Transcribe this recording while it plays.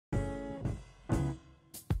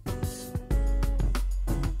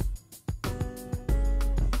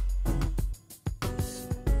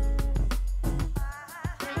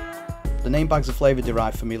name Bags of Flavour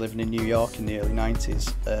derived from me living in New York in the early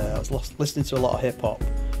 90s. I was listening to a lot of hip hop,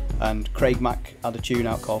 and Craig Mack had a tune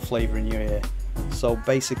out called Flavour in Your Ear. So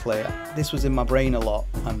basically this was in my brain a lot,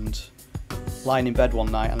 and lying in bed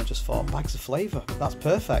one night and I just thought, Bags of Flavour, that's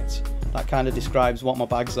perfect. That kind of describes what my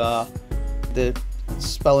bags are. The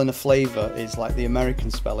spelling of flavour is like the American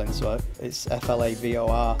spelling, so it's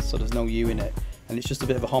F-L-A-V-O-R, so there's no U in it, and it's just a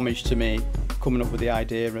bit of a homage to me coming up with the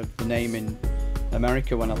idea of the name in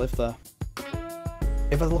America when I lived there.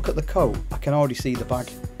 If I look at the coat, I can already see the bag,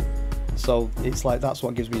 so it's like that's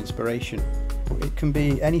what gives me inspiration. It can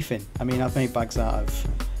be anything. I mean, I've made bags out of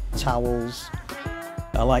towels.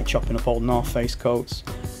 I like chopping up old North Face coats.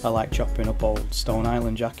 I like chopping up old Stone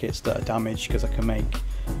Island jackets that are damaged, because I can make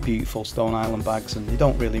beautiful Stone Island bags, and they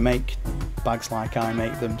don't really make bags like I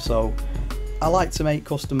make them. So I like to make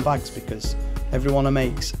custom bags because every one I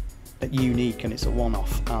make's unique and it's a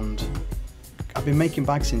one-off, and I've been making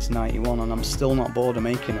bags since '91 and I'm still not bored of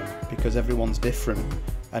making them because everyone's different,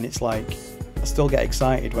 and it's like I still get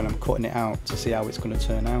excited when I'm cutting it out to see how it's going to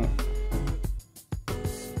turn out.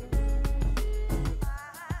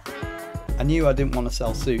 I knew I didn't want to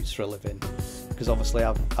sell suits for a living because obviously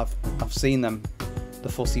I've seen them, the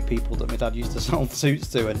fussy people that my dad used to sell suits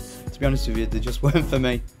to, and to be honest with you, they just weren't for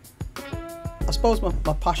me. I suppose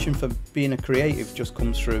my passion for being a creative just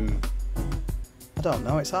comes from, I don't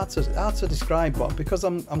know, it's hard to describe, but because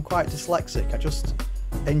I'm quite dyslexic, I just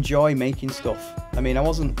enjoy making stuff. I mean, I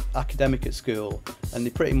wasn't academic at school and they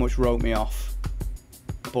pretty much wrote me off,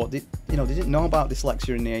 but they didn't know about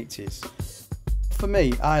dyslexia in the 80s. For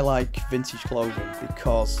me, I like vintage clothing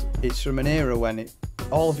because it's from an era when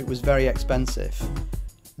all of it was very expensive.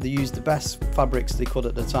 They used the best fabrics they could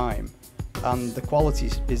at the time, and the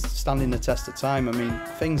quality is standing the test of time. I mean,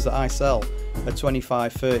 things that I sell are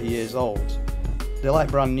 25, 30 years old. They're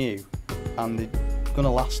like brand new, and they're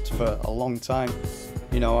gonna last for a long time.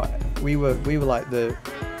 You know, we were like the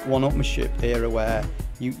one-upmanship era where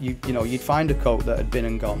you'd find a coat that had been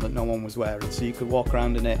and gone that no one was wearing, so you could walk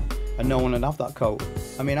around in it and no one would have that coat.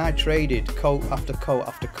 I mean, I traded coat after coat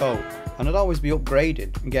after coat, and I'd always be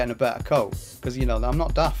upgrading and getting a better coat because, you know, I'm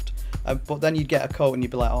not daft. But then you'd get a coat and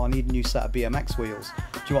you'd be like, oh, I need a new set of BMX wheels.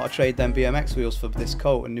 Do you want to trade them BMX wheels for this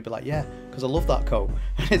coat? And you'd be like, yeah, because I love that coat.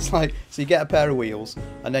 And it's like, so you get a pair of wheels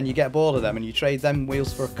and then you get bored of them and you trade them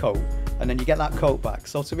wheels for a coat, and then you get that coat back.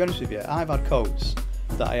 So to be honest with you, I've had coats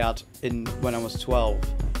that I had when I was 12,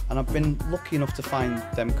 and I've been lucky enough to find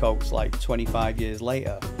them coats like 25 years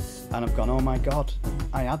later, and I've gone, oh my god,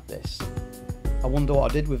 I had this. I wonder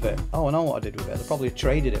what I did with it. Oh, I know what I did with it. I probably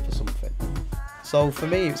traded it for something. So for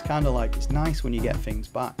me, it's kind of like, it's nice when you get things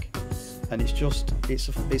back, and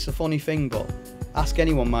it's a funny thing. But ask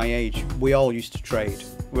anyone my age, we all used to trade.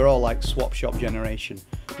 We're all like swap shop generation,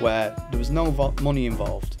 where there was no money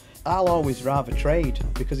involved. I'll always rather trade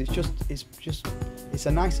because it's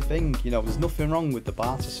a nicer thing. You know, there's nothing wrong with the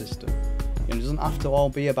barter system. You know, it doesn't have to all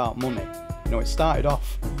be about money. You know, it started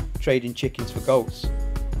off trading chickens for goats.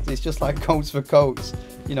 It's just like goats for goats.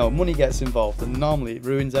 You know, money gets involved and normally it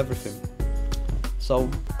ruins everything. So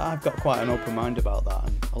I've got quite an open mind about that,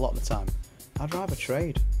 and a lot of the time I'd rather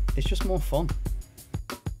trade. It's just more fun.